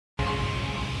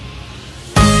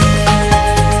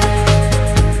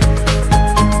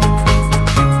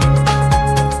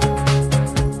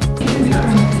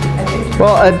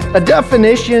Well, a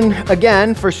definition,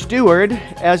 again, for steward,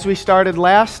 as we started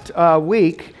last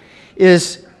week,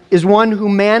 is one who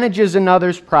manages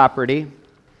another's property,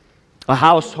 a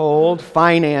household,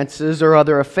 finances, or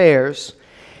other affairs.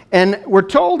 And we're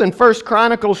told in 1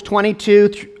 Chronicles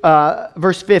 22,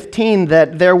 verse 15,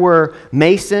 that there were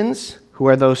masons, who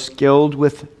are those skilled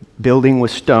with building with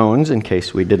stones, in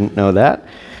case we didn't know that,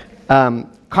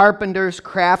 carpenters,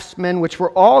 craftsmen, which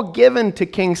were all given to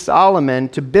King Solomon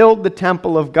to build the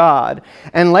temple of God.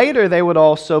 And later they would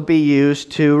also be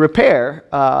used to repair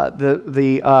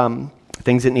the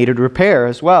things that needed repair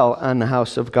as well on the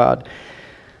house of God.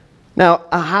 Now,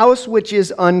 a house which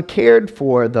is uncared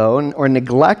for, though, or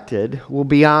neglected, will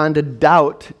beyond a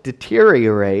doubt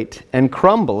deteriorate and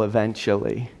crumble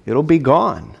eventually. It'll be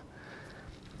gone.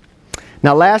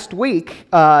 Now, last week,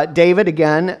 King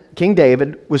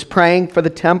David, was praying for the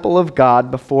temple of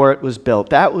God before it was built.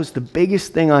 That was the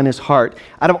biggest thing on his heart.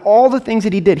 Out of all the things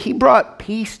that he did, he brought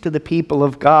peace to the people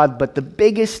of God, but the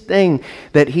biggest thing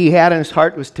that he had in his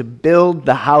heart was to build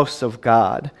the house of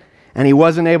God. And he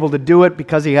wasn't able to do it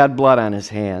because he had blood on his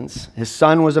hands. His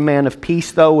son was a man of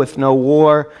peace, though, with no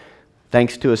war,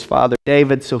 thanks to his father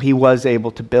David, so he was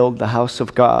able to build the house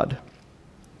of God.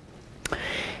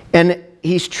 And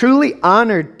he's truly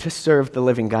honored to serve the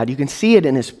living God. You can see it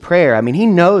in his prayer. I mean, he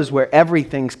knows where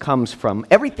everything comes from.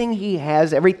 Everything he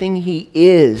has, everything he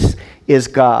is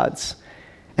God's.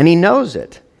 And he knows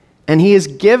it. And he is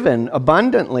given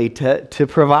abundantly to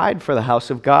provide for the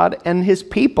house of God. And his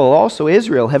people, also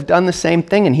Israel, have done the same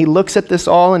thing. And he looks at this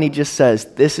all and he just says,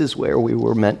 this is where we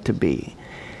were meant to be.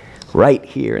 Right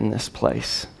here in this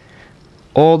place.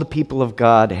 All the people of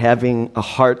God having a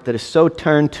heart that is so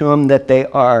turned to him that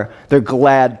they're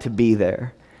glad to be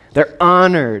there. They're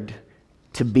honored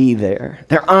to be there.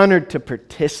 They're honored to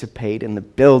participate in the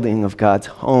building of God's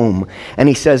home. And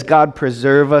he says, God,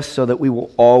 preserve us so that we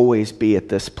will always be at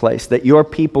this place, that your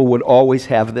people would always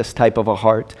have this type of a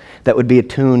heart that would be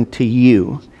attuned to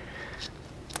you.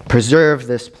 Preserve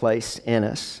this place in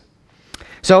us.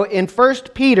 So in 1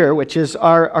 Peter, which is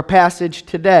our passage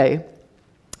today,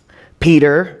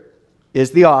 Peter is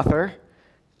the author.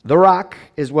 The rock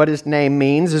is what his name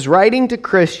means, is writing to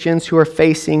Christians who are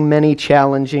facing many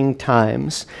challenging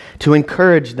times to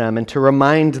encourage them and to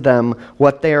remind them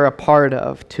what they are a part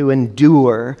of, to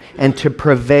endure and to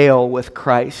prevail with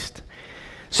Christ.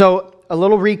 So a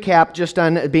little recap just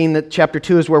on being that chapter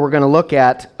 2 is where we're going to look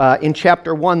at. In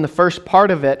chapter 1, the first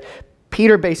part of it,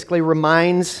 Peter basically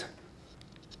reminds...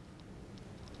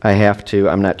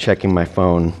 I'm not checking my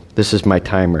phone. This is my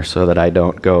timer so that I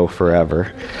don't go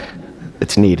forever.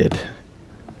 It's needed.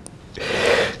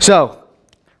 So,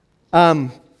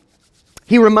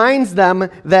 he reminds them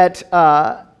that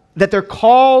they're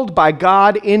called by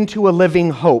God into a living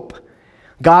hope.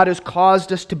 God has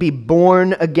caused us to be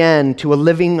born again to a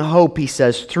living hope, he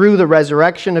says, through the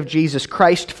resurrection of Jesus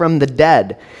Christ from the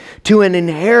dead, to an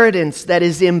inheritance that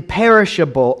is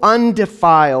imperishable,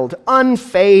 undefiled,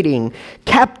 unfading,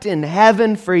 kept in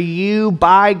heaven for you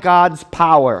by God's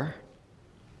power.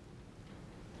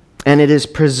 And it is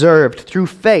preserved through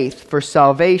faith for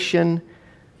salvation,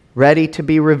 ready to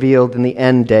be revealed in the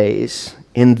end days.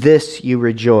 In this you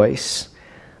rejoice.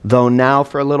 Though now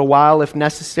for a little while, if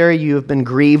necessary, you have been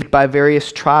grieved by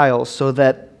various trials, so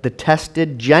that the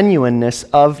tested genuineness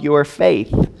of your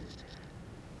faith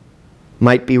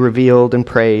might be revealed and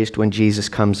praised when Jesus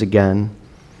comes again.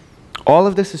 All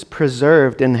of this is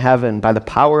preserved in heaven by the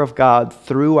power of God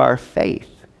through our faith.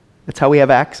 That's how we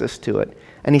have access to it.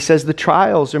 And he says the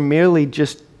trials are merely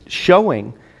just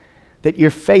showing that your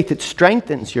faith, it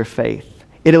strengthens your faith.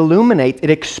 It illuminates, it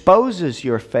exposes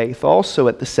your faith also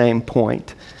at the same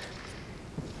point.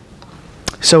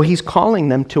 So he's calling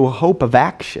them to a hope of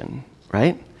action,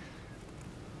 right?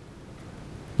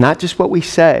 Not just what we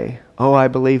say, oh, I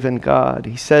believe in God.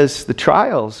 He says the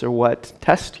trials are what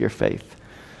test your faith.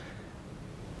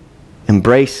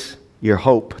 Embrace your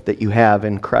hope that you have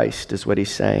in Christ is what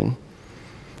he's saying.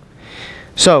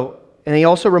 So, and he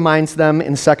also reminds them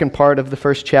in the second part of the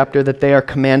first chapter that they are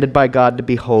commanded by God to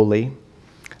be holy.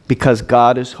 Because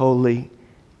God is holy,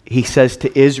 he says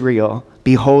to Israel,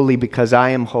 be holy because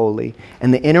I am holy.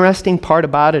 And the interesting part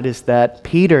about it is that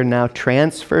Peter now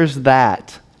transfers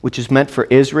that, which is meant for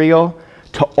Israel,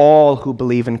 to all who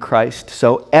believe in Christ.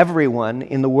 So everyone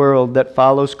in the world that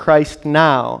follows Christ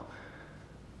now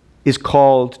is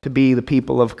called to be the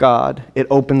people of God. It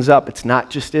opens up. It's not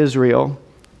just Israel.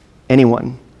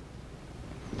 Anyone.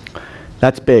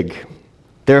 That's big.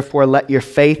 Therefore, let your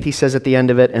faith, he says at the end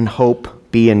of it, and hope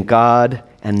be in God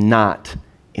and not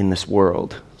in this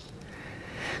world.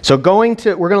 So we're going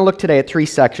to look today at 3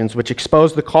 sections which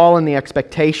expose the call and the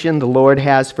expectation the Lord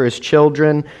has for his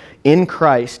children in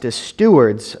Christ as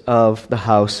stewards of the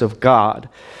house of God.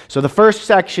 So the first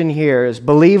section here is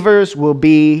believers will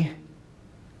be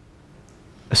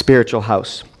a spiritual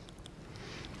house.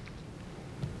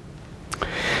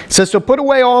 It says, so put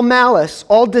away all malice,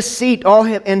 all deceit,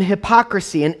 and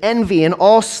hypocrisy, and envy, and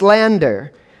all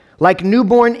slander. Like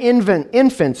newborn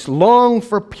infants, long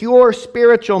for pure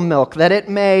spiritual milk,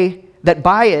 that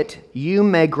by it you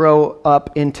may grow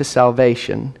up into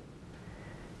salvation,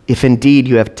 if indeed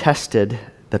you have tested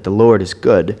that the Lord is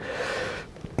good.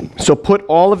 So put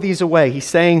all of these away. He's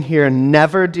saying here,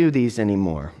 never do these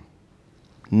anymore.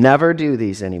 Never do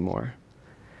these anymore.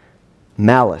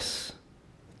 Malice,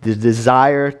 the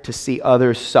desire to see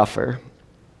others suffer.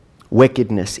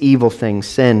 Wickedness, evil things,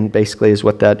 sin, basically is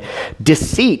what that.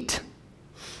 Deceit,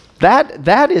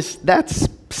 that's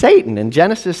Satan in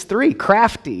Genesis 3.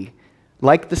 Crafty,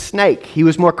 like the snake. He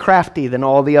was more crafty than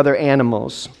all the other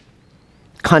animals.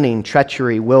 Cunning,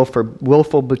 treachery,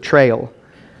 willful betrayal.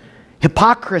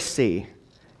 Hypocrisy.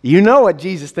 You know what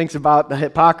Jesus thinks about the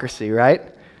hypocrisy, right?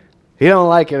 He don't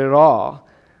like it at all.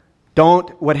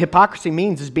 What hypocrisy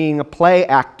means is being a play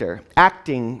actor,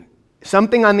 acting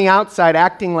something on the outside,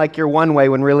 acting like you're one way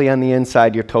when really on the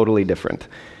inside you're totally different.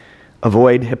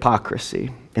 Avoid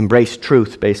hypocrisy. Embrace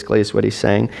truth, basically, is what he's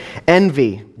saying.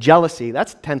 Envy, jealousy,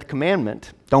 that's the 10th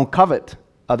commandment. Don't covet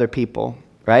other people,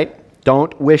 right?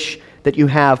 Don't wish that you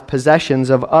have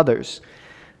possessions of others.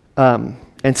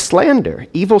 And slander,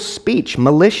 evil speech,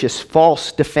 malicious,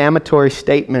 false, defamatory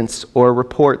statements or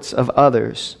reports of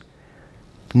others.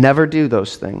 Never do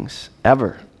those things,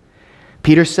 ever.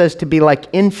 Peter says to be like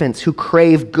infants who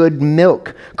crave good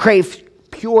milk, crave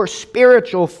pure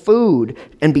spiritual food,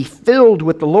 and be filled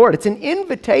with the Lord. It's an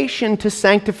invitation to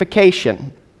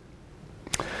sanctification.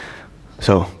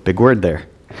 So, big word there.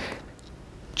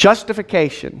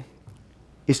 Justification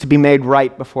is to be made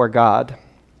right before God.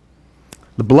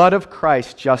 The blood of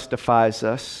Christ justifies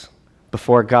us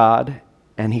before God,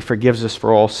 and he forgives us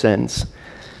for all sins.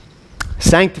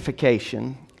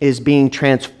 Sanctification is being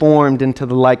transformed into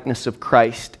the likeness of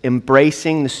Christ,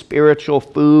 embracing the spiritual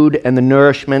food and the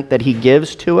nourishment that he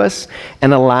gives to us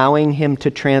and allowing him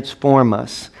to transform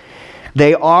us.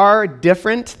 They are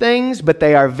different things, but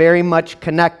they are very much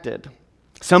connected.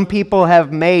 Some people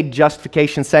have made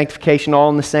justification, sanctification all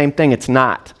in the same thing. It's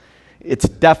not. It's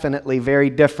definitely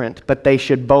very different, but they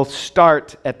should both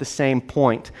start at the same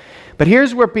point. But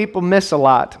here's where people miss a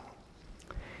lot.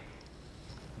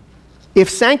 If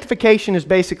sanctification is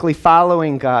basically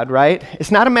following God, right?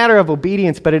 It's not a matter of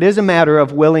obedience, but it is a matter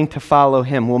of willing to follow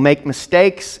him. We'll make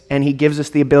mistakes, and he gives us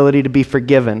the ability to be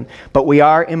forgiven. But we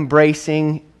are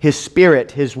embracing his spirit,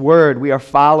 his word. We are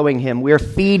following him. We are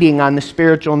feeding on the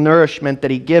spiritual nourishment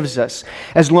that he gives us.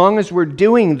 As long as we're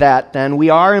doing that, then we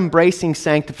are embracing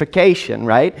sanctification,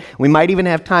 right? We might even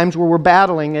have times where we're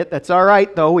battling it. That's all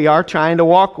right, though. We are trying to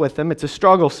walk with him. It's a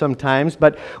struggle sometimes,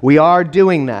 but we are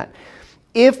doing that.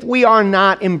 If we are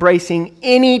not embracing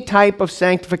any type of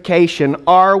sanctification,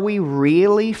 are we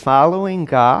really following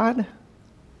God?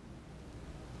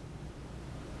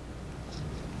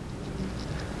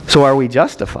 So are we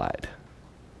justified?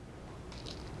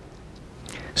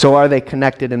 So are they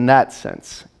connected in that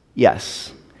sense?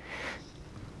 Yes.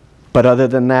 But other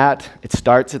than that, it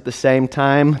starts at the same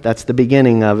time. That's the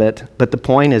beginning of it. But the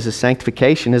point is,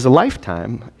 sanctification is a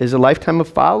lifetime of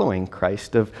following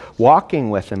Christ, of walking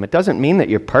with him. It doesn't mean that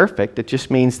you're perfect. It just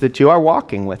means that you are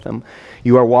walking with him.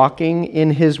 You are walking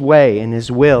in his way, in his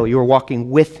will. You are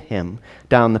walking with him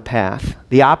down the path.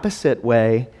 The opposite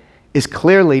way is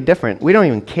clearly different. We don't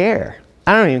even care.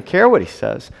 I don't even care what he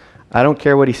says. I don't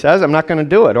care what he says. I'm not going to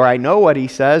do it. Or I know what he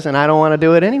says, and I don't want to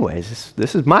do it anyways.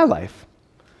 This is my life.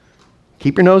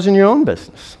 Keep your nose in your own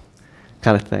business,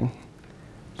 kind of thing.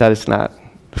 That is not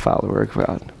the follower of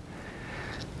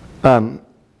God.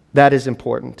 That is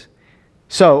important.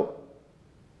 So,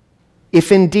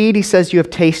 if indeed he says you have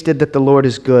tasted that the Lord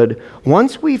is good,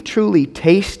 once we've truly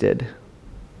tasted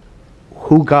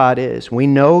who God is, we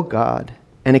know God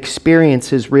and experience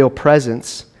his real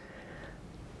presence,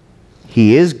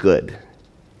 he is good,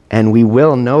 and we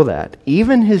will know that.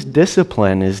 Even his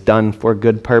discipline is done for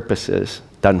good purposes.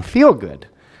 Doesn't feel good,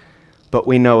 but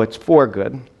we know it's for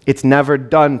good. It's never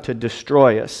done to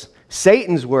destroy us.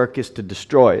 Satan's work is to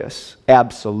destroy us,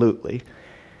 absolutely.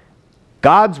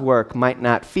 God's work might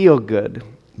not feel good,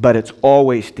 but it's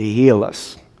always to heal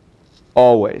us.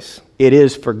 Always. It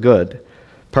is for good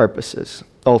purposes,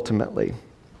 ultimately.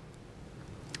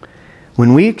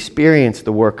 When we experience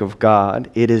the work of God,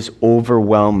 it is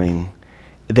overwhelming.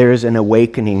 there's an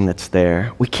awakening that's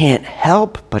there. We can't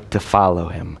help but to follow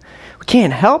him. We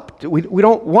can't help. We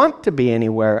don't want to be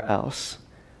anywhere else.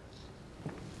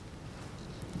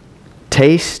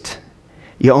 Taste.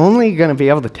 You're only going to be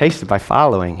able to taste it by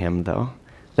following him, though.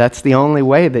 That's the only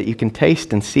way that you can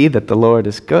taste and see that the Lord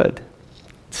is good.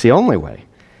 It's the only way.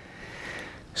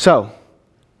 So,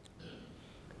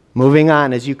 moving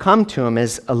on, as you come to him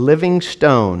as a living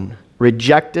stone,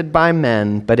 rejected by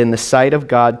men, but in the sight of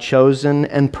God, chosen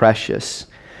and precious,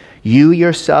 you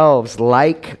yourselves,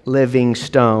 like living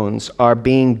stones, are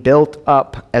being built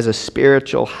up as a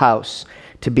spiritual house,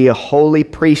 to be a holy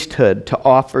priesthood, to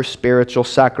offer spiritual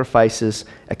sacrifices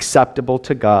acceptable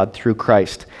to God through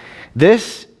Christ.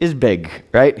 This is big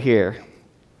right here.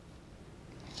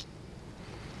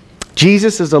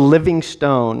 Jesus is a living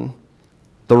stone,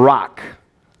 the rock.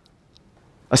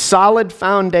 A solid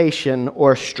foundation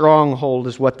or stronghold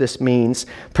is what this means.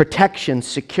 Protection,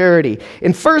 security.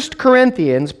 In 1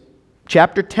 Corinthians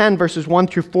chapter 10, verses 1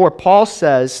 through 4, Paul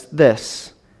says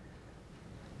this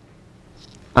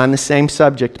on the same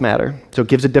subject matter. So it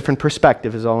gives a different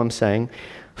perspective is all I'm saying.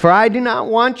 For I do not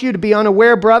want you to be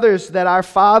unaware, brothers, that our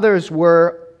fathers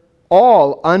were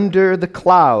all under the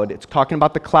cloud. It's talking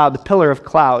about the cloud, the pillar of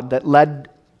cloud that led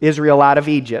Israel out of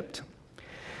Egypt.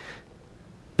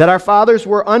 That our fathers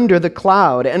were under the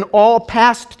cloud, and all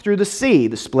passed through the sea,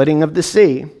 the splitting of the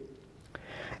sea.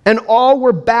 And all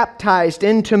were baptized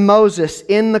into Moses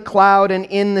in the cloud and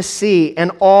in the sea,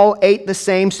 and all ate the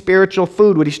same spiritual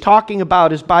food. What he's talking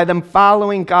about is by them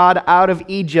following God out of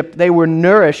Egypt, they were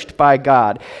nourished by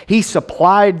God. He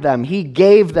supplied them. He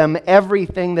gave them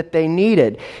everything that they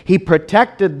needed. He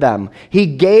protected them. He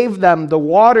gave them the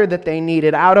water that they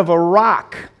needed out of a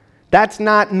rock. That's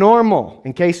not normal,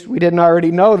 in case we didn't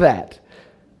already know that.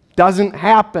 Doesn't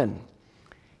happen.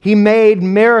 He made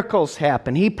miracles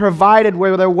happen. He provided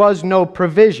where there was no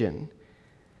provision.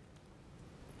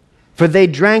 For they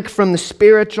drank from the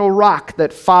spiritual rock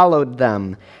that followed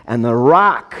them, and the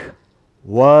rock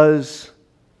was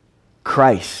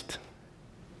Christ.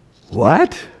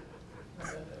 What?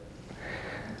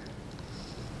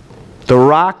 The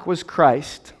rock was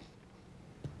Christ.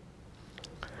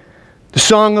 The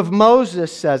Song of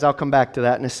Moses says, I'll come back to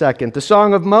that in a second. The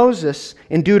Song of Moses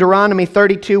in Deuteronomy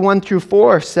 32, 1 through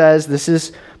 4 says, this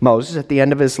is Moses at the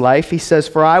end of his life. He says,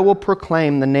 for I will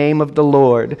proclaim the name of the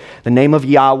Lord, the name of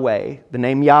Yahweh. The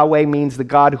name Yahweh means the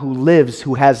God who lives,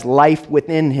 who has life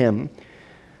within him.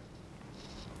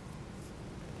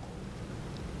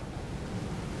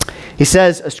 He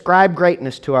says, ascribe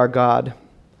greatness to our God,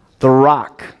 the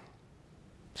rock.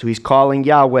 So he's calling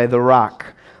Yahweh the rock.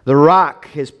 The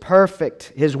rock is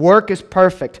perfect. His work is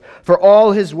perfect. For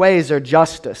all his ways are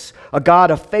justice. A God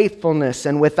of faithfulness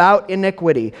and without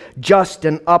iniquity. Just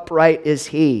and upright is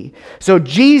he. So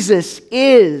Jesus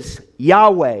is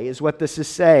Yahweh, is what this is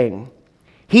saying.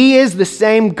 He is the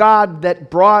same God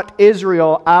that brought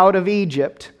Israel out of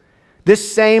Egypt.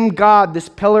 This same God, this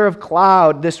pillar of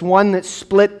cloud, this one that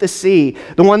split the sea,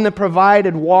 the one that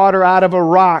provided water out of a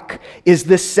rock, is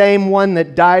the same one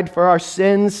that died for our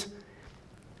sins.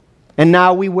 And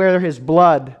now we wear his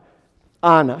blood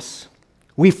on us.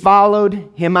 We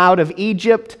followed him out of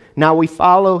Egypt. Now we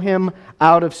follow him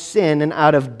out of sin and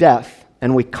out of death.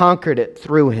 And we conquered it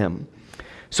through him.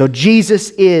 So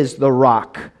Jesus is the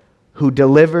rock who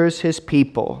delivers his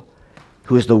people,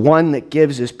 who is the one that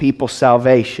gives his people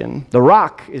salvation. The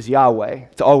rock is Yahweh.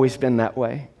 It's always been that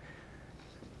way.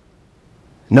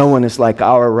 No one is like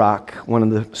our rock, one of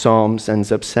the Psalms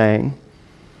ends up saying.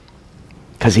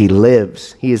 Because he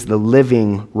lives. He is the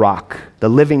living rock, the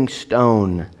living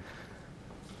stone.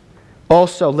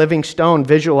 Also, living stone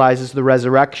visualizes the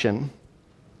resurrection.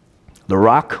 The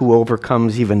rock who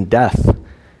overcomes even death,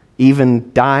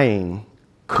 even dying,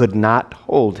 could not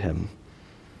hold him.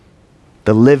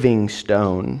 The living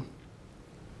stone.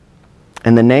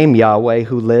 And the name Yahweh,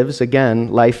 who lives, again,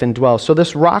 life indwells. So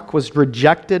this rock was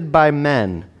rejected by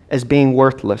men as being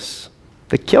worthless.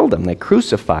 They killed him. They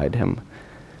crucified him.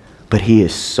 But he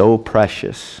is so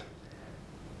precious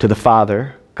to the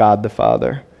Father, God the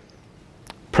Father.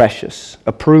 Precious,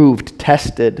 approved,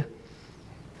 tested,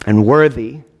 and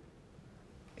worthy.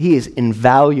 He is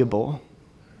invaluable.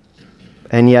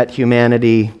 And yet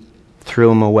humanity threw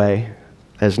him away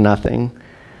as nothing.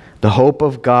 The hope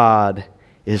of God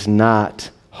is not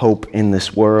hope in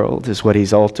this world, is what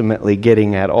he's ultimately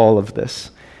getting at all of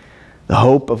this. The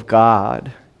hope of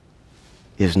God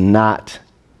is not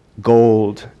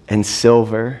gold and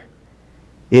silver.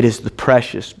 It is the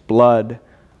precious blood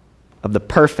of the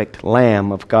perfect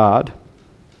Lamb of God.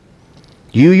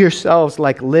 You yourselves,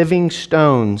 like living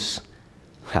stones,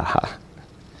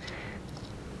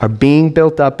 are being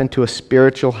built up into a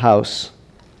spiritual house,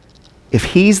 if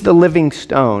he's the living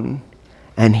stone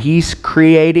and he's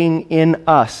creating in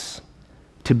us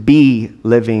to be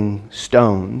living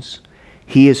stones,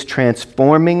 he is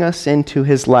transforming us into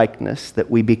his likeness, that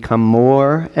we become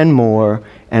more and more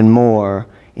and more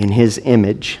in his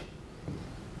image,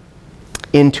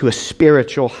 into a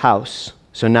spiritual house.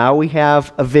 So now we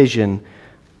have a vision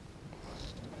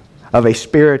of a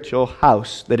spiritual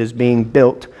house that is being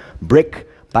built brick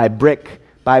by brick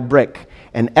by brick.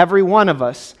 And every one of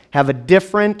us have a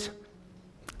different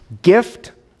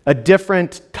gift, a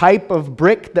different type of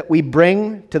brick that we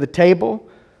bring to the table.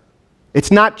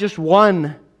 It's not just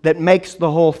one that makes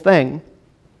the whole thing.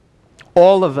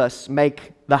 All of us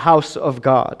make the house of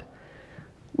God.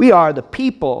 We are the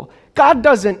people. God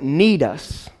doesn't need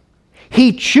us.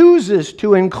 He chooses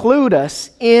to include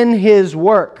us in his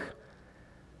work.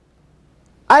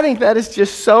 I think that is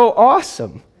just so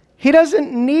awesome. He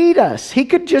doesn't need us. He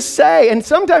could just say, and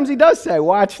sometimes he does say,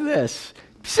 watch this.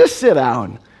 Just sit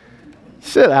down.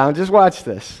 Sit down, just watch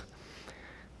this.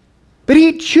 But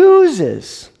he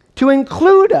chooses to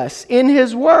include us in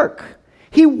his work.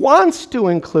 He wants to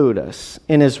include us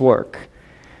in his work.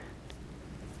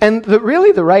 And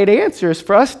really the right answer is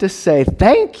for us to say,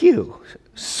 thank you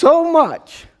so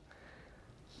much.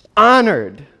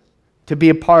 Honored to be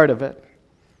a part of it.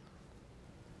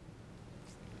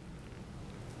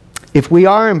 If we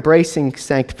are embracing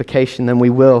sanctification, then we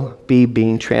will be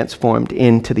being transformed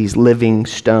into these living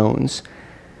stones,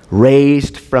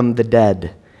 raised from the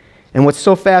dead. And what's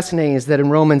so fascinating is that in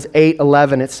Romans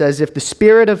 8:11 it says, if the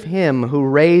spirit of him who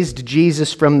raised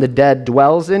Jesus from the dead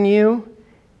dwells in you,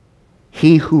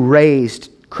 he who raised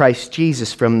Christ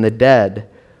Jesus from the dead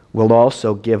will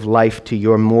also give life to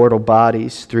your mortal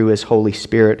bodies through his Holy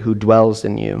Spirit who dwells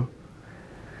in you.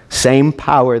 Same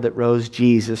power that rose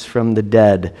Jesus from the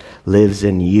dead lives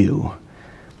in you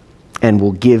and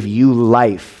will give you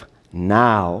life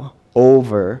now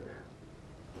over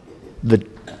the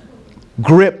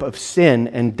grip of sin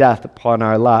and death upon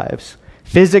our lives.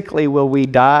 Physically, will we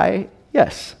die?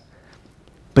 Yes.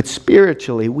 But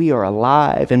spiritually, we are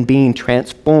alive and being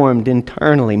transformed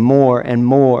internally more and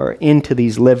more into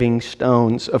these living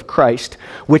stones of Christ,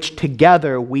 which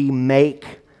together we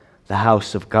make the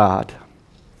house of God.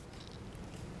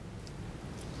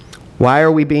 Why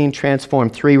are we being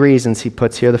transformed? 3 reasons he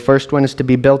puts here. The first one is to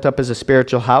be built up as a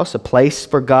spiritual house, a place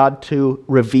for God to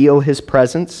reveal his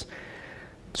presence.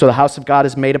 So the house of God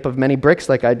is made up of many bricks,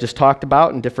 like I just talked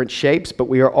about, in different shapes, but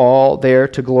we are all there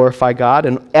to glorify God,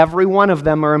 and every one of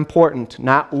them are important.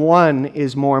 Not one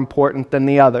is more important than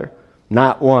the other.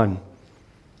 Not one.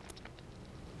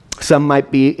 Some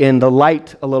might be in the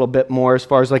light a little bit more, as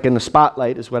far as like in the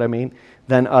spotlight is what I mean,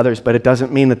 than others, but it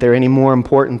doesn't mean that they're any more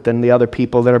important than the other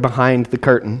people that are behind the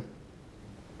curtain.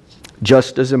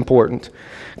 Just as important.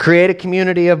 Create a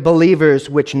community of believers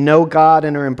which know God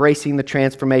and are embracing the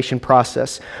transformation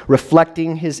process,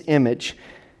 reflecting his image.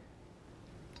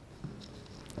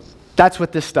 That's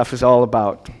what this stuff is all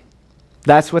about.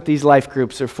 That's what these life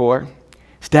groups are for.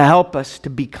 It's to help us to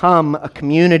become a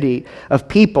community of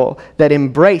people that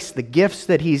embrace the gifts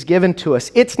that he's given to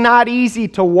us. It's not easy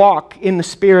to walk in the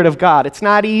Spirit of God. It's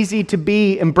not easy to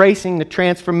be embracing the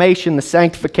transformation, the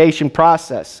sanctification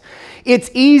process.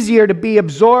 It's easier to be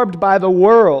absorbed by the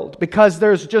world because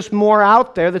there's just more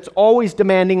out there that's always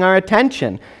demanding our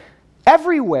attention.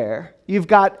 Everywhere you've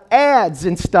got ads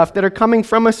and stuff that are coming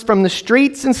from us from the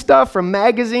streets and stuff, from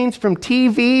magazines, from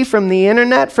TV, from the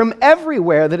internet, from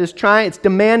everywhere that is it's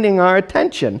demanding our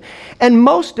attention. And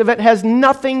most of it has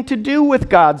nothing to do with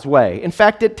God's way. In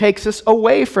fact, it takes us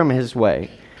away from his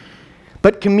way.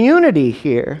 But community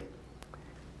here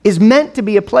is meant to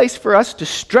be a place for us to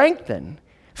strengthen,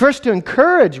 for us to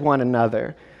encourage one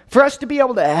another, for us to be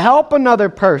able to help another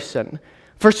person.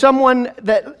 For someone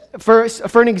that, for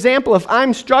an example, if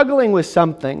I'm struggling with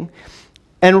something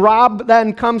and Rob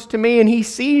then comes to me and he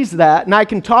sees that and I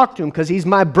can talk to him because he's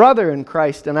my brother in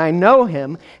Christ and I know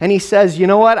him, and he says, you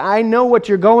know what, I know what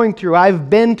you're going through.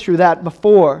 I've been through that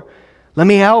before. Let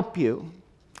me help you.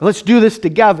 Let's do this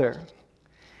together.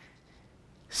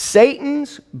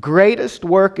 Satan's greatest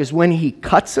work is when he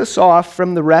cuts us off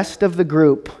from the rest of the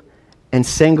group and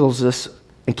singles us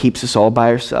and keeps us all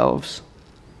by ourselves.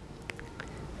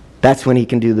 That's when he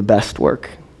can do the best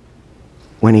work,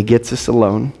 when he gets us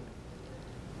alone.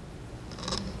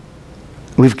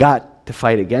 We've got to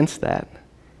fight against that.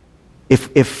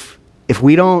 If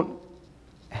we don't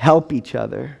help each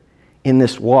other in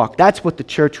this walk, that's what the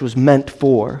church was meant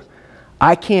for.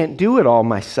 I can't do it all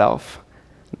myself,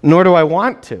 nor do I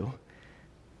want to.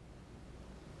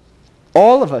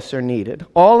 All of us are needed.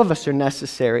 All of us are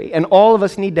necessary. And all of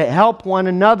us need to help one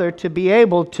another to be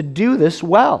able to do this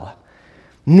well.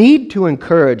 Need to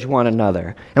encourage one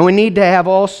another. And we need to have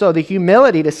also the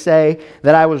humility to say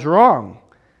that I was wrong.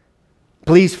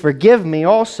 Please forgive me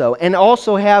also. And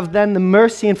also have then the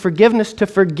mercy and forgiveness to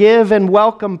forgive and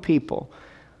welcome people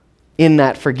in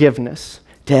that forgiveness.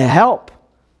 To help.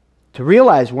 To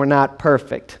realize we're not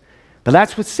perfect. But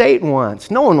that's what Satan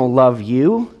wants. No one will love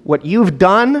you. What you've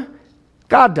done,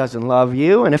 God doesn't love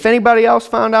you. And if anybody else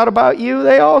found out about you,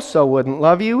 they also wouldn't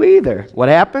love you either. What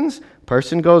happens?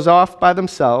 Person goes off by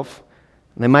themselves.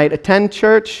 They might attend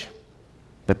church,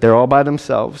 but they're all by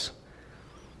themselves.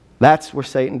 That's where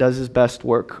Satan does his best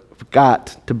work. We've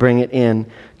got to bring it in.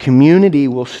 Community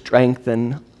will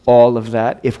strengthen all of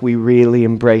that if we really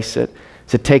embrace it.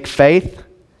 Does it take faith?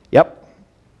 Yep.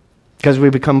 Because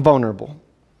we become vulnerable,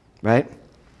 right?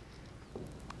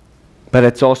 But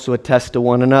it's also a test to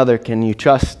one another. Can you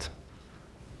trust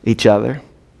each other?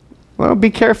 Well, be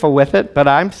careful with it, but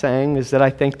I'm saying is that I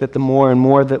think that the more and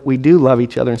more that we do love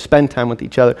each other and spend time with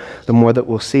each other, the more that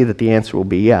we'll see that the answer will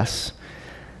be yes,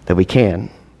 that we can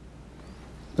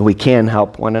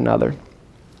help one another,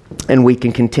 and we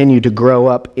can continue to grow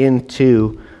up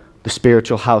into the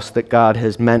spiritual house that God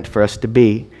has meant for us to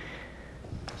be.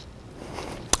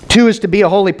 2 is to be a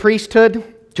holy priesthood.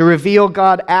 To reveal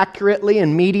God accurately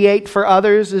and mediate for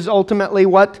others is ultimately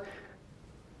what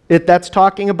that's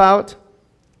talking about.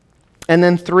 And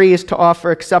then 3 is to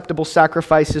offer acceptable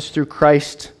sacrifices through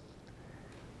Christ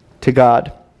to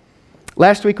God.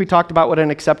 Last week we talked about what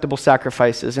an acceptable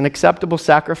sacrifice is. An acceptable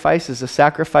sacrifice is a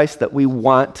sacrifice that we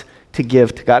want to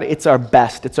give to God. It's our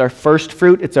best. It's our first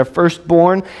fruit. It's our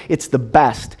firstborn. It's the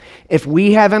best. If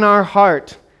we have in our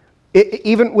heart,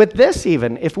 even with this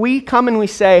even, if we come and we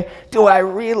say, do I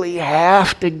really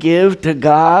have to give to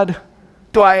God?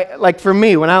 Do I, like for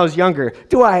me when I was younger,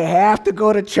 do I have to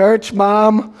go to church,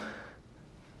 Mom?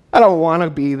 I don't want to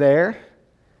be there.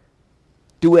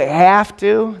 Do I have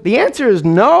to? The answer is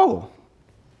no.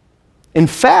 In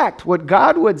fact, what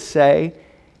God would say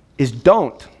is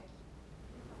don't.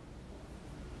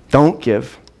 Don't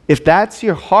give. If that's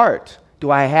your heart,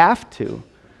 do I have to?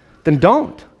 Then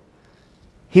don't.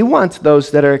 He wants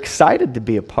those that are excited to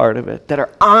be a part of it, that are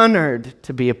honored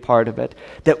to be a part of it,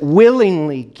 that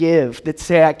willingly give, that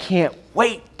say, I can't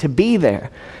wait to be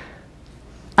there.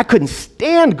 I couldn't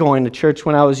stand going to church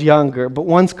when I was younger, but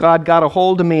once God got a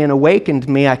hold of me and awakened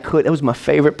me, I could. It was my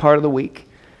favorite part of the week.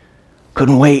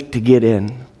 Couldn't wait to get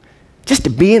in. Just to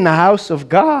be in the house of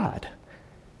God.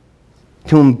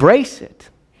 To embrace it.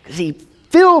 Because He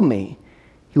filled me.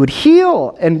 He would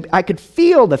heal, and I could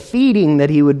feel the feeding that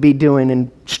He would be doing and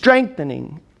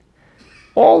strengthening.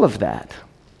 All of that.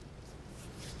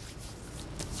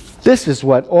 This is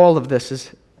what all of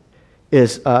this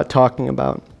is talking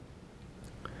about.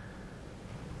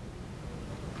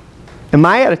 And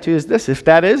my attitude is this: if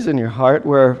that is in your heart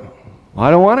where, well,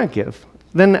 I don't want to give,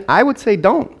 then I would say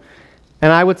don't.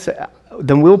 And I would say,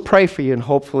 then we'll pray for you, and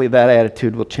hopefully that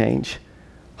attitude will change.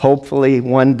 Hopefully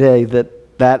one day that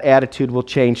attitude will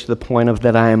change to the point of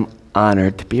that I am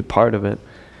honored to be a part of it.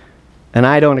 And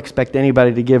I don't expect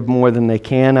anybody to give more than they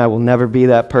can. I will never be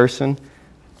that person.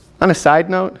 On a side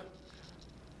note,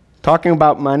 talking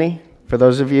about money, for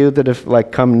those of you that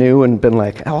have come new and been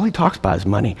like, all he talks about is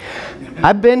money.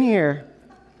 I've been here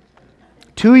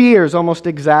 2 years almost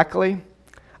exactly.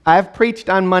 I've preached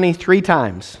on money 3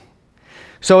 times.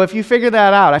 So if you figure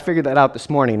that out, I figured that out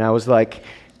this morning. I was like,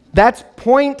 that's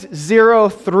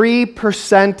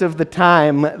 0.03% of the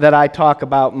time that I talk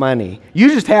about money. You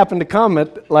just happen to come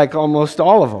at almost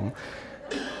all of them.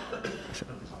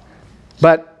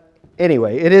 But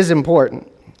anyway, it is important.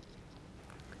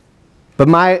 But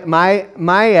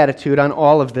my attitude on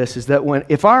all of this is that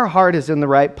if our heart is in the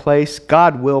right place,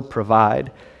 God will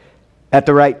provide at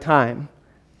the right time.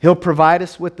 He'll provide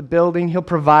us with the building. He'll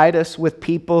provide us with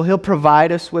people. He'll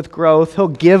provide us with growth. He'll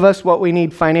give us what we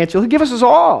need financially. He'll give us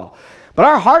all. But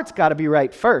our heart's got to be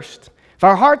right first. If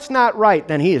our heart's not right,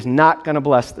 then He is not going to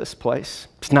bless this place.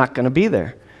 It's not going to be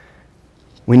there.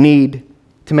 We need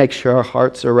to make sure our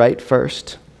hearts are right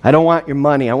first. I don't want your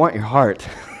money. I want your heart.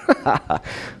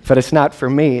 But it's not for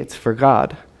me. It's for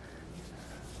God.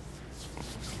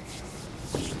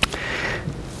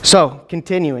 So,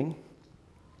 continuing.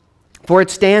 For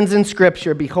it stands in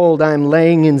Scripture, behold, I am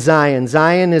laying in Zion.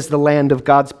 Zion is the land of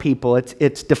God's people.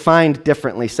 It's defined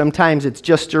differently. Sometimes it's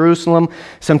just Jerusalem.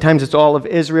 Sometimes it's all of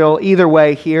Israel. Either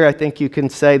way, here I think you can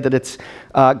say that it's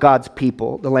God's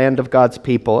people, the land of God's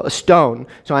people. A stone.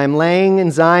 So I am laying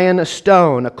in Zion a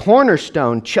stone, a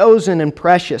cornerstone, chosen and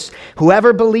precious.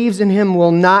 Whoever believes in him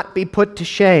will not be put to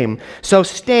shame. So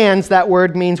stands, that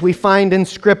word means we find in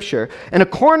Scripture. And a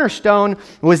cornerstone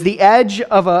was the edge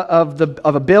of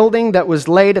a building that was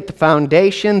laid at the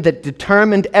foundation that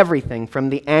determined everything from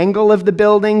the angle of the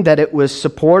building, that it was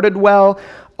supported well.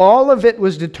 All of it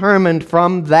was determined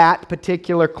from that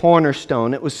particular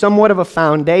cornerstone. It was somewhat of a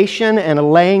foundation and a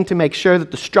laying to make sure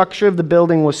that the structure of the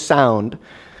building was sound.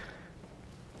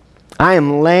 I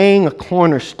am laying a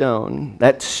cornerstone.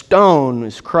 That stone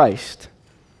is Christ.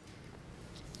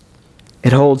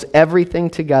 It holds everything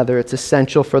together. It's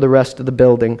essential for the rest of the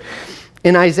building.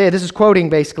 In Isaiah, this is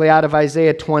quoting basically out of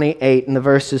Isaiah 28 in the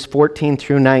verses 14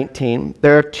 through 19.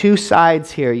 There are two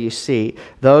sides here, you see.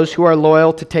 Those who are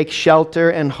loyal to take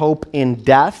shelter and hope in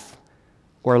death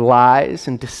or lies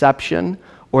and deception,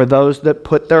 or those that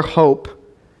put their hope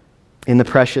in the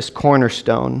precious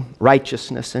cornerstone,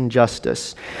 righteousness and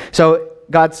justice. So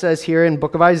God says here in the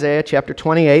book of Isaiah, chapter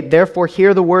 28, therefore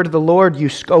hear the word of the Lord, you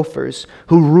scoffers,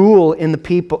 who rule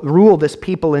this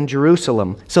people in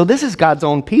Jerusalem. So this is God's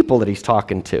own people that he's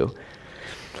talking to.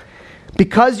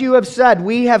 Because you have said,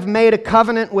 we have made a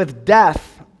covenant with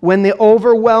death. When the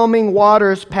overwhelming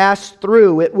waters pass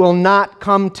through, it will not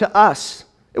come to us.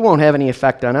 It won't have any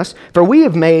effect on us. For we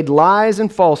have made lies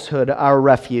and falsehood our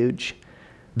refuge.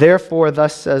 Therefore,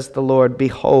 thus says the Lord,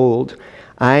 behold,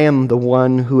 I am the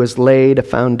one who has laid a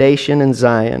foundation in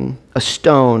Zion, a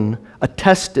stone, a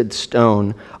tested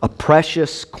stone, a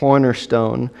precious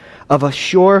cornerstone of a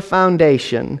sure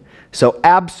foundation, so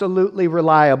absolutely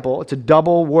reliable. It's a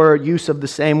double word, use of the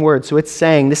same word. So it's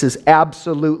saying this is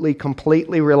absolutely,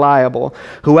 completely reliable.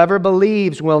 Whoever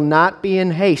believes will not be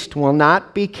in haste, will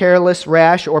not be careless,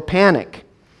 rash, or panic.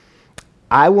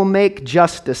 I will make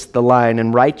justice the line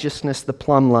and righteousness the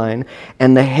plumb line,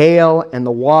 and the hail and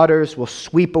the waters will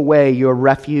sweep away your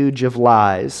refuge of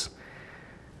lies.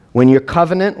 When your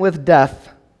covenant with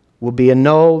death will be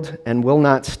annulled and will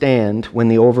not stand when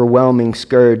the overwhelming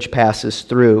scourge passes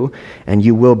through, and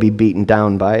you will be beaten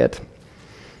down by it.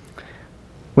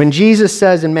 When Jesus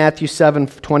says in Matthew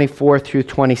 7:24 through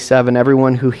 27,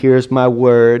 everyone who hears my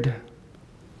word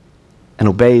and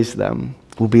obeys them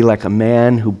will be like a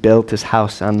man who built his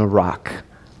house on the rock,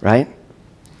 right?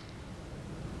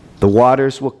 The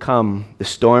waters will come, the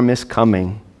storm is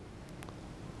coming,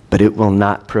 but it will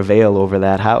not prevail over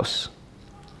that house.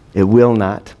 It will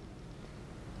not.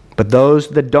 But those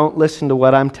that don't listen to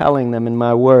what I'm telling them in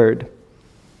my word,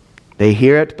 they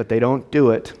hear it, but they don't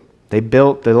do it. They're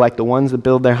like the ones that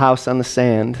build their house on the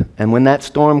sand. And when that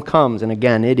storm comes, and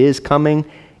again, it is coming,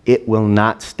 it will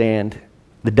not stand.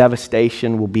 The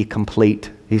devastation will be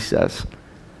complete, he says.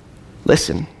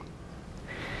 Listen.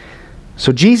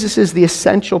 So Jesus is the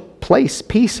essential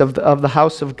piece of the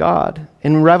house of God.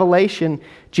 In Revelation,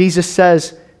 Jesus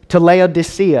says to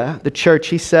Laodicea, the church,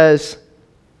 he says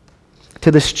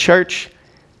to this church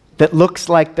that looks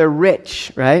like they're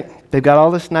rich, right? They've got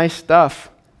all this nice stuff.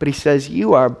 But he says,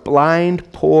 you are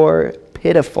blind, poor,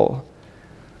 pitiful,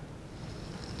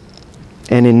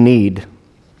 and in need.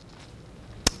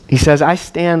 He says, I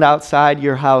stand outside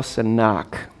your house and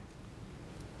knock.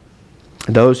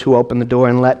 Those who open the door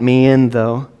and let me in,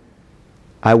 though,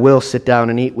 I will sit down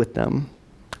and eat with them.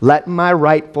 Let my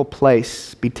rightful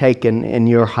place be taken in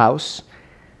your house.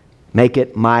 Make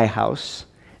it my house,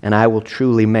 and I will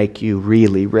truly make you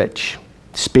really rich.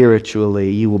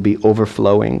 Spiritually, you will be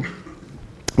overflowing,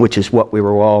 which is what we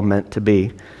were all meant to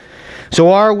be.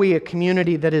 So are we a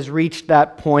community that has reached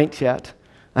that point yet?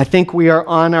 I think we are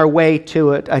on our way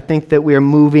to it. I think that we are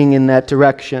moving in that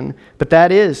direction.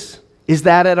 But is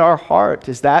that at our heart?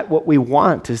 Is that what we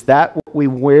want? Is that what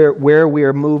where we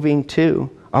are moving to?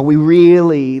 Are we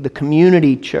really the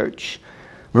community church?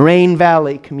 Moraine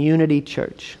Valley Community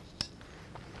Church.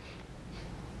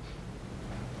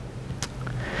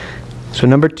 So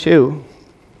number 2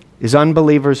 is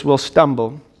unbelievers will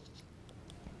stumble.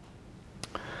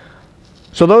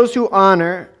 So those who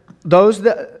honor,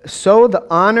 the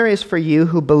honor is for you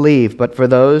who believe, but for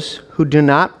those who do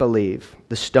not believe,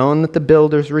 the stone that the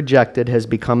builders rejected has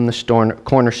become the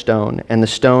cornerstone and the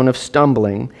stone of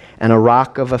stumbling and a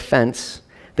rock of offense.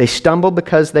 They stumble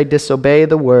because they disobey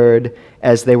the word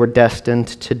as they were destined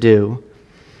to do.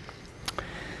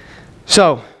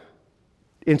 So,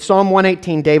 in Psalm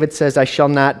 118, David says, I shall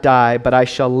not die, but I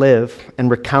shall live and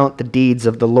recount the deeds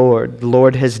of the Lord. The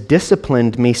Lord has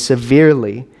disciplined me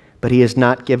severely, but he has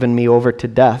not given me over to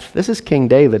death. This is King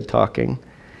David talking.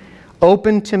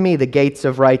 Open to me the gates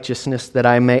of righteousness, that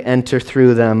I may enter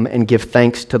through them and give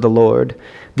thanks to the Lord.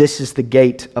 This is the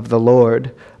gate of the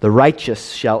Lord. The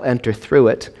righteous shall enter through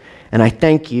it. And I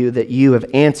thank you that you have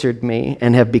answered me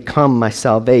and have become my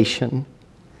salvation.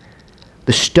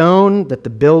 The stone that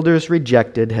the builders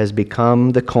rejected has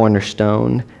become the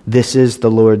cornerstone. This is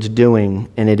the Lord's doing,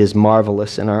 and it is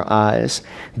marvelous in our eyes.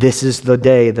 This is the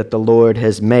day that the Lord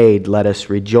has made. Let us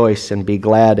rejoice and be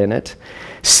glad in it.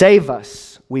 Save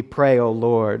us, we pray, O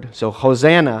Lord. So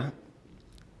Hosanna.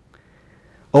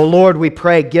 O Lord, we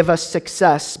pray, give us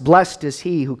success. Blessed is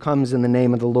he who comes in the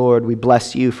name of the Lord. We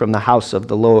bless you from the house of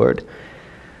the Lord.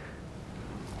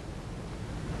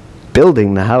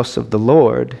 Building the house of the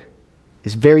Lord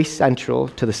is very central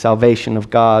to the salvation of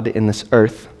God in this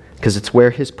earth, because it's where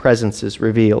his presence is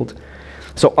revealed.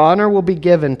 So honor will be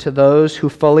given to those who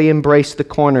fully embrace the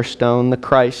cornerstone, the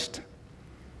Christ.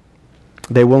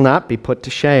 They will not be put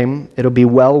to shame. It'll be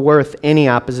well worth any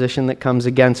opposition that comes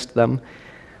against them.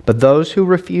 But those who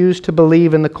refuse to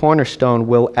believe in the cornerstone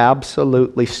will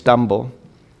absolutely stumble.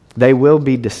 They will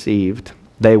be deceived.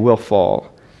 They will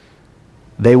fall.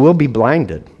 They will be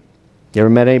blinded. You ever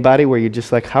met anybody where you're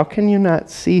just like, how can you not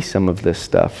see some of this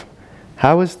stuff?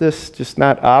 How is this just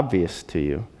not obvious to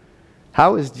you?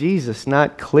 How is Jesus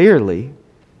not clearly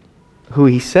who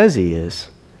he says he is?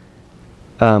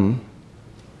 That's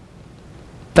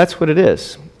what it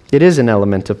is. It is an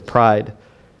element of pride.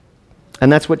 And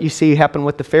that's what you see happen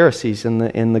with the Pharisees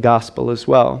in the gospel as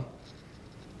well.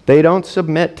 They don't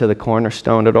submit to the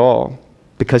cornerstone at all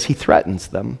because he threatens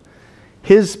them.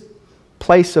 His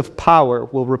place of power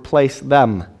will replace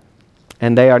them,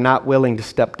 and they are not willing to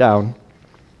step down.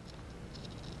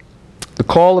 The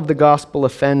call of the gospel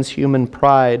offends human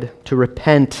pride. To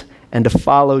repent and to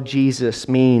follow Jesus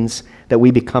means that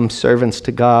we become servants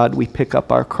to God. We pick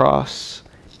up our cross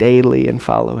daily and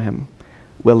follow him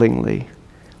willingly.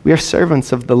 We are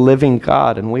servants of the living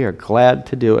God, and we are glad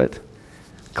to do it.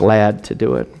 Glad to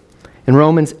do it. In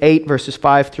Romans 8, verses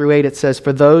 5 through 8, it says,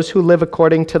 "For those who live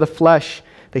according to the flesh,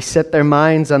 they set their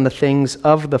minds on the things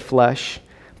of the flesh.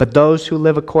 But those who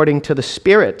live according to the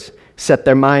Spirit set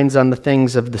their minds on the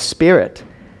things of the Spirit.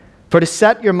 For to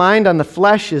set your mind on the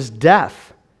flesh is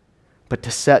death, but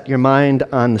to set your mind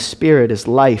on the Spirit is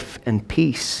life and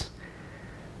peace.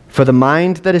 For the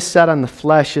mind that is set on the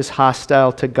flesh is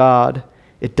hostile to God.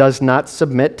 It does not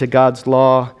submit to God's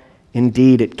law.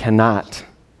 Indeed, it cannot.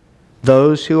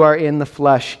 Those who are in the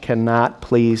flesh cannot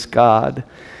please God."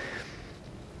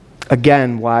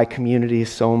 Again, why community is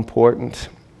so important.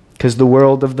 Because the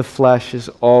world of the flesh is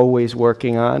always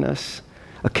working on us.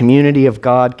 A community of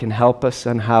God can help us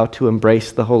on how to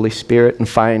embrace the Holy Spirit and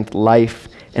find life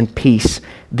and peace.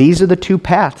 These are the two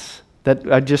paths that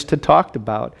I just had talked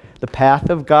about. The path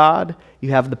of God,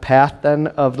 you have the path then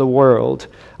of the world,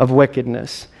 of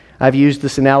wickedness. I've used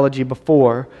this analogy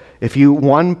before. If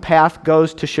one path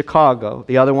goes to Chicago,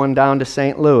 the other one down to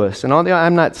St. Louis, and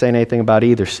I'm not saying anything about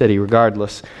either city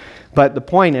regardless, but the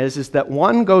point is that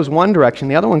one goes one direction,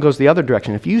 the other one goes the other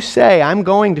direction. If you say, I'm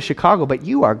going to Chicago, but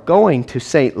you are going to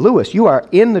St. Louis, you are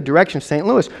in the direction of St.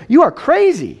 Louis, you are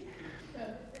crazy.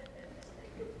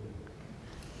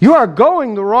 You are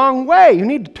going the wrong way. You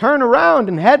need to turn around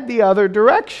and head the other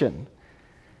direction.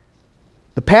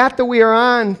 The path that we are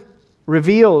on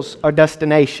reveals our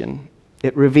destination.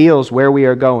 It reveals where we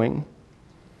are going.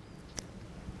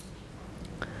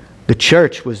 The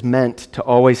church was meant to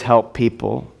always help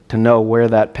people to know where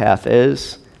that path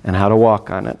is and how to walk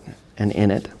on it and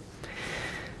in it.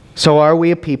 So are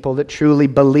we a people that truly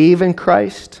believe in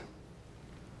Christ?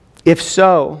 If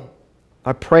so,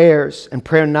 our prayers and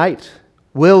prayer night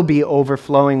will be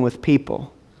overflowing with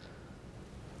people.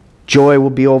 Joy will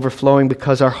be overflowing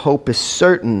because our hope is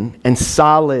certain and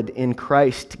solid in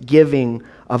Christ. Giving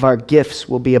of our gifts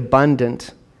will be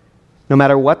abundant, no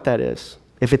matter what that is.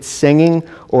 If it's singing,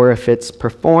 or if it's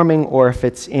performing, or if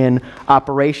it's in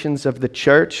operations of the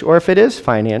church, or if it is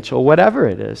financial, whatever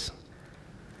it is.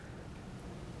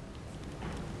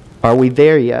 Are we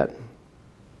there yet?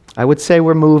 I would say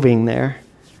we're moving there,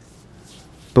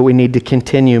 but we need to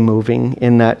continue moving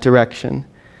in that direction.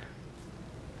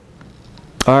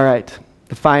 All right,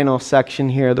 the final section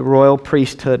here, the royal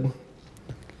priesthood.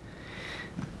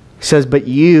 It says, "But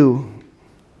you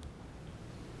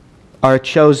are a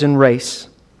chosen race,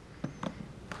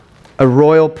 a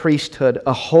royal priesthood,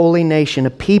 a holy nation, a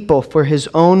people for his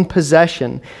own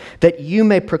possession, that you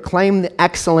may proclaim the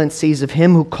excellencies of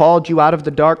him who called you out of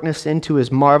the darkness into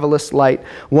his marvelous light.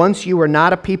 Once you were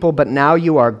not a people, but now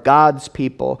you are God's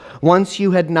people. Once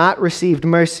you had not received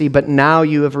mercy, but now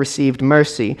you have received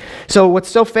mercy. So what's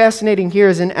so fascinating here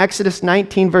is in Exodus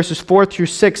 19, verses 4 through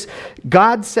 6,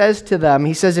 God says to them,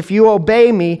 he says, if you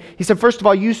obey me, he said, first of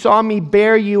all, you saw me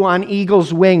bear you on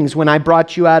eagle's wings when I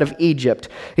brought you out of Egypt.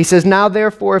 He says, now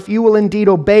therefore, if you will indeed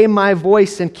obey my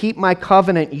voice and keep my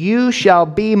covenant, you shall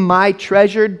be my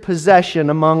treasured possession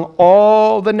among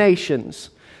all the nations.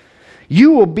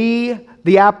 You will be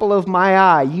the apple of my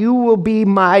eye. You will be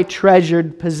my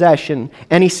treasured possession.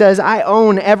 And he says, I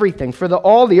own everything, for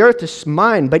all the earth is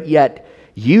mine, but yet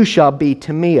you shall be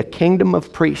to me a kingdom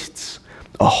of priests,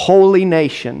 a holy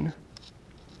nation.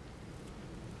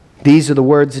 These are the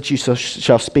words that you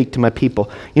shall speak to my people.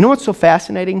 You know what's so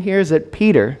fascinating here is that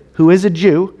Peter, who is a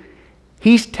Jew,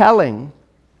 he's telling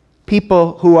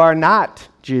people who are not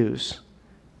Jews.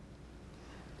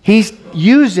 He's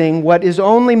using what is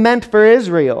only meant for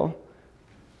Israel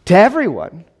to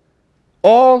everyone.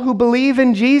 All who believe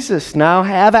in Jesus now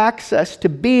have access to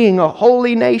being a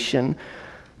holy nation,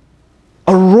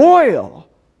 a royal,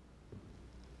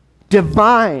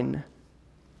 divine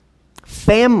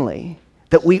family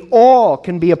that we all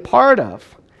can be a part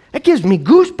of. That gives me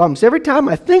goosebumps every time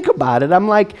I think about it. I'm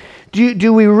like,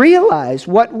 do we realize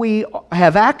what we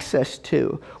have access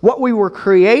to, what we were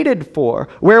created for,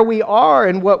 where we are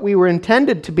and what we were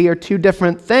intended to be are two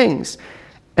different things.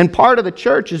 And part of the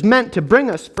church is meant to bring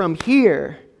us from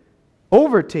here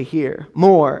over to here,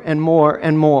 more and more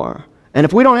and more. And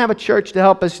if we don't have a church to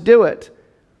help us do it,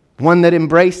 one that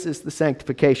embraces the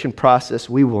sanctification process,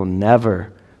 we will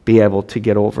never be able to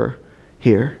get over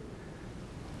here.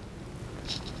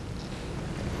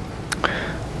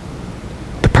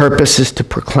 The purpose is to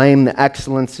proclaim the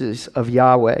excellencies of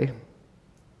Yahweh.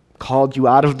 Called you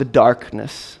out of the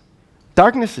darkness.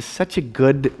 Darkness is such a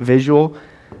good visual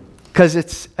because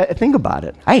think about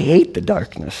it. I hate the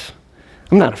darkness.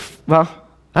 I'm not,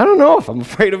 I don't know if I'm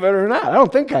afraid of it or not. I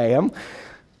don't think I am.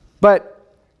 But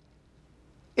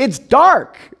it's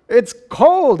dark. It's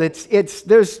cold. It's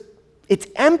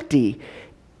empty.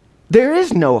 There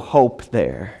is no hope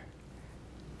there.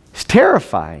 It's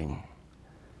terrifying.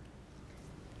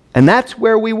 And that's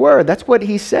where we were. That's what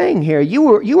he's saying here. You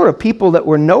were a people that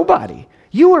were nobody.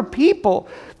 You were people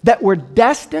that were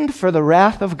destined for the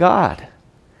wrath of God.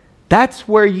 That's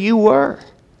where you were.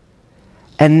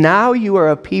 And now you are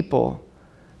a people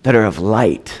that are of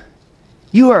light.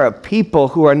 You are a people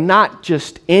who are not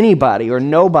just anybody or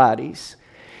nobodies.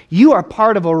 You are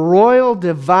part of a royal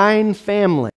divine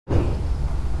family.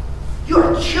 You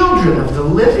are children of the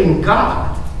living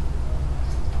God.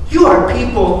 You are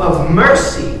people of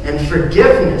mercy and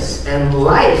forgiveness and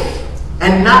life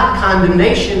and not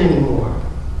condemnation anymore.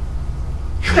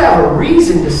 You have a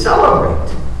reason to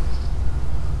celebrate.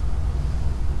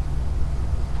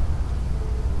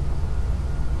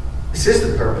 This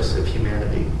is the purpose of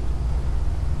humanity.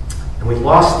 And we've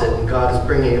lost it, and God is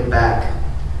bringing it back.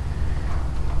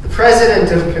 The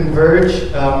president of Converge,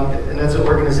 and that's an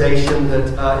organization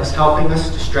that is helping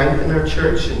us to strengthen our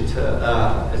church, and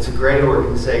it's a great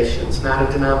organization. It's not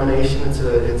a denomination, it's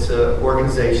an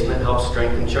organization that helps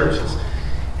strengthen churches.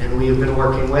 And we have been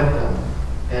working with them.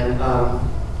 And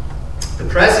the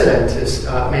president is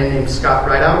a man named Scott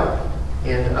Rideout,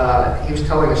 and he was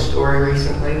telling a story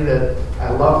recently that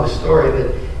I love the story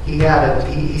that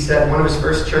he said one of his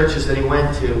first churches that he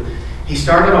went to, he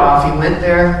started off, he went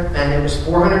there, and it was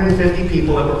 450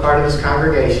 people that were part of his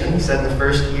congregation. He said in the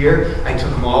first year, I took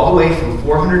them all the way from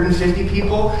 450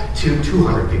 people to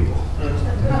 200 people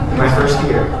in my first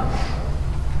year.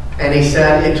 And he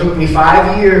said, it took me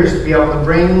 5 years to be able to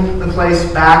bring the place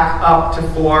back up to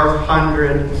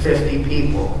 450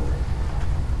 people.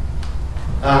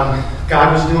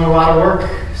 God was doing a lot of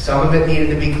work. Some of it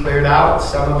needed to be cleared out.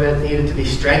 Some of it needed to be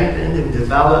strengthened and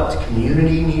developed.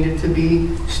 Community needed to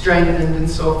be strengthened and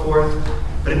so forth.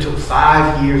 But it took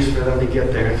 5 years for them to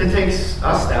get there. If it takes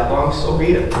us that long, so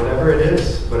be it. Whatever it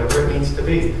is, whatever it needs to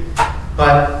be.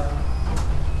 But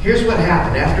here's what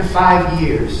happened. After 5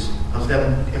 years of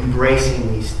them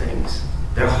embracing these things,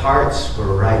 their hearts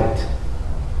were right.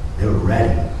 They were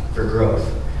ready for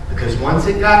growth. Because once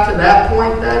it got to that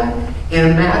point then, in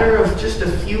a matter of just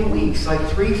a few weeks, like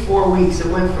 3-4 weeks, it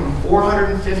went from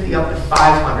 450 up to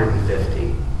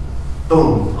 550.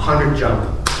 Boom, 100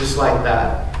 jump, just like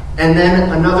that. And then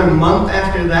another month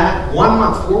after that, 1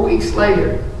 month, 4 weeks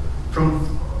later, from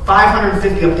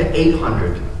 550 up to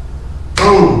 800.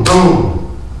 Boom,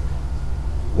 boom.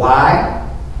 Why?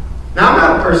 Now, I'm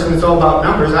not a person that's all about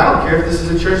numbers. I don't care if this is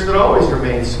a church that always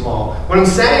remains small. What I'm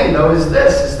saying, though, is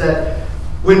this, is that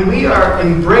when we are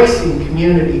embracing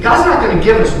community, God's not going to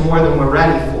give us more than we're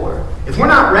ready for. If we're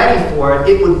not ready for it,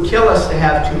 it would kill us to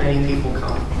have too many people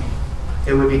come.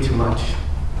 It would be too much.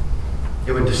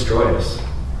 It would destroy us.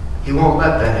 He won't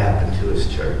let that happen to his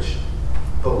church.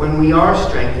 But when we are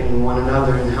strengthening one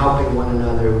another and helping one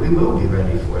another, we will be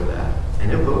ready for that.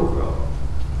 And it will grow.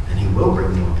 And he will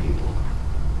bring more people.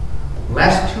 The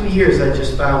last 2 years, I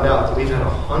just found out that we've had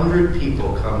 100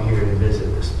 people come here to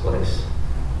visit this place.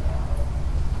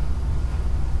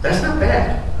 That's not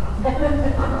bad.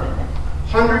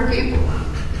 100 people.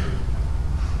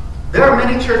 There are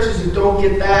many churches that don't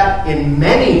get that in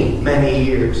many, many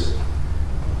years.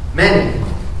 Many.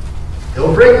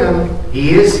 He'll bring them.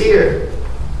 He is here.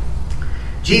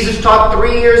 Jesus taught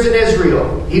 3 years in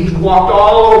Israel. He walked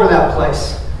all over that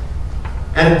place.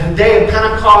 And at the day of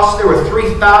Pentecost, there were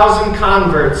 3,000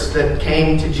 converts that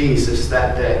came to Jesus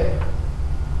that day.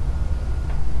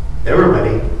 They were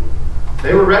ready.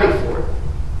 They were ready for it.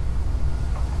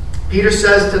 Peter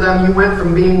says to them, you went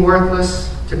from being worthless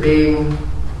to being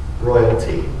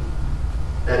royalty.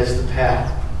 That is the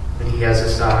path that he has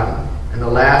us on. And the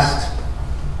last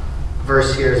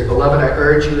verse here is, beloved, I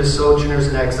urge you as sojourners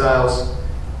and exiles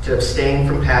to abstain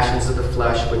from passions of the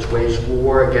flesh which wage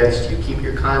war against you. Keep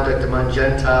your conduct among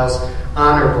Gentiles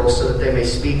honorable, so that they may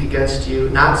speak against you,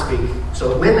 so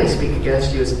that when they speak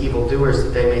against you as evildoers,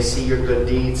 that they may see your good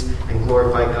deeds and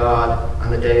glorify God on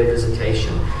the day of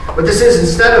visitation. What this is,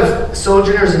 instead of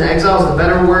sojourners and exiles, the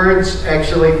better words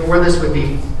actually for this would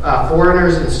be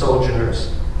foreigners and sojourners.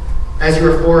 As you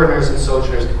were foreigners and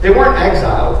sojourners. They weren't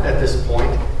exiled at this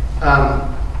point,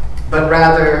 but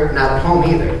rather not at home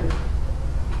either.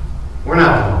 We're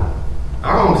not at home.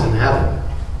 Our home's in heaven.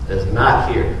 It's not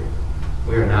here.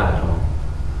 We are not at home.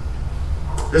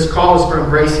 This call is for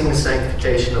embracing the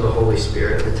sanctification of the Holy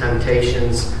Spirit. The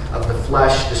temptations of the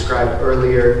flesh described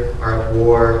earlier are at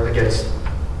war against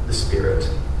the Spirit.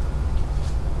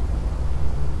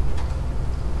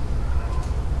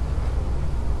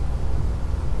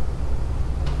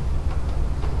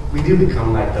 We do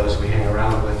become like those we hang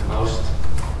around with most.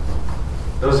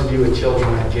 Those of you with children,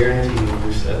 I guarantee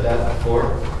you've said that before.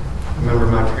 I remember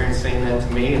my parents saying that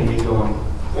to me and me going,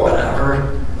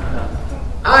 whatever.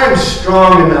 I'm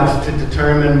strong enough to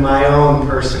determine my own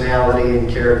personality and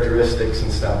characteristics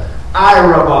and stuff. I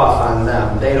rub off on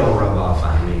them. They don't rub off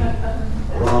on me.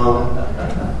 Wrong.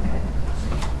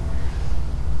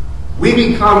 We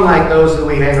become like those that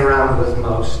we hang around with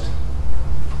most.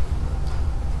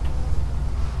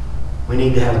 We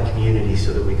need to have a community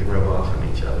so that we can rub off on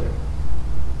each other.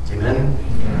 Amen?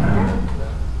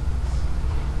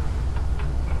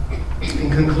 In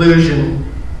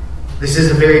conclusion, this is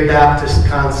a very Baptist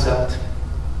concept.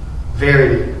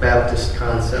 Very Baptist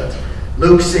concept.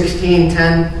 Luke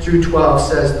 16:10-12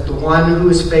 says that the one who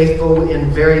is faithful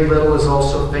in very little is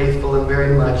also faithful in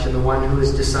very much, and the one who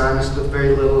is dishonest with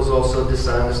very little is also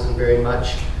dishonest in very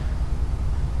much.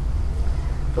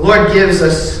 The Lord gives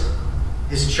us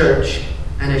his church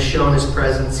and has shown his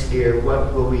presence here.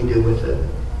 What will we do with it?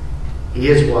 He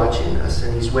is watching us,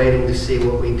 and he's waiting to see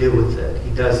what we do with it. He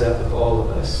does that with all of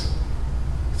us.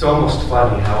 It's almost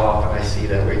funny how often I see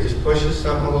that, where he just pushes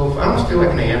something a little. I almost feel like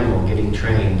an animal getting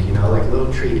trained, like a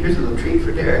little treat. Here's a little treat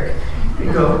for Derek. Here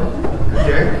you go,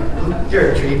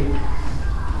 Derek treat.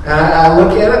 And I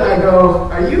look at it and I go,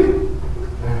 are you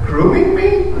grooming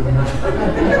me?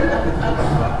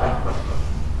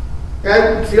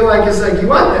 I feel like it's like, you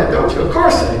want that, don't you? Of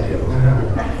course I do.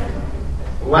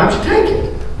 Why don't you take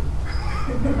it?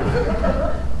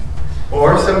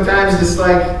 Or sometimes it's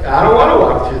like, I don't want to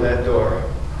walk through that door.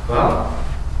 Well,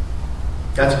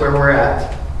 that's where we're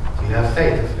at. Do you have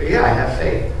faith? Yeah, I have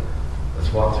faith.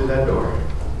 Let's walk through that door.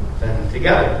 Then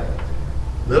together.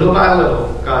 Little by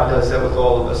little, God does that with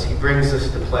all of us. He brings us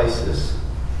to places,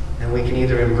 and we can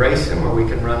either embrace him or we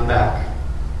can run back.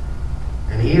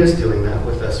 And he is doing that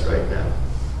with us right now.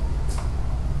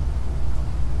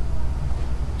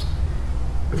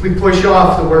 If we push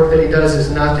off the work that he does as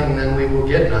nothing, then we will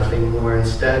get nothing more.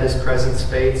 Instead, his presence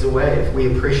fades away. If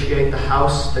we appreciate the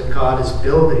house that God is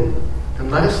building, then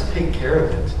let us take care of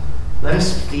it. Let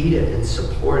us feed it and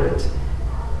support it.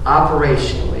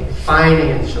 Operationally,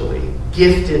 financially,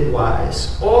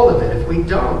 gifted-wise, all of it. If we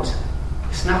don't,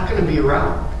 it's not going to be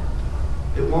around.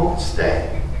 It won't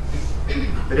stay.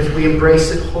 But if we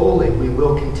embrace it wholly, we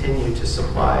will continue to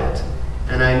supply it.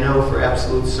 And I know for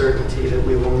absolute certainty that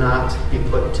we will not be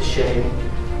put to shame.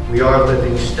 We are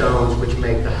living stones which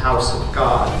make the house of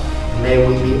God. And may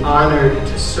we be honored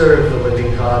to serve the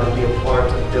living God and be a part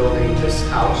of building this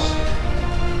house.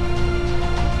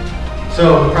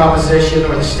 So the proposition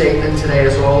or the statement today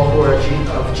is all who are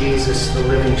of Jesus, the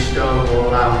living stone, will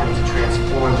allow him to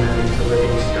transform them into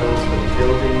living stones for the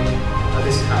building of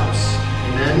his house.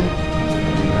 Amen?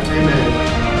 Amen.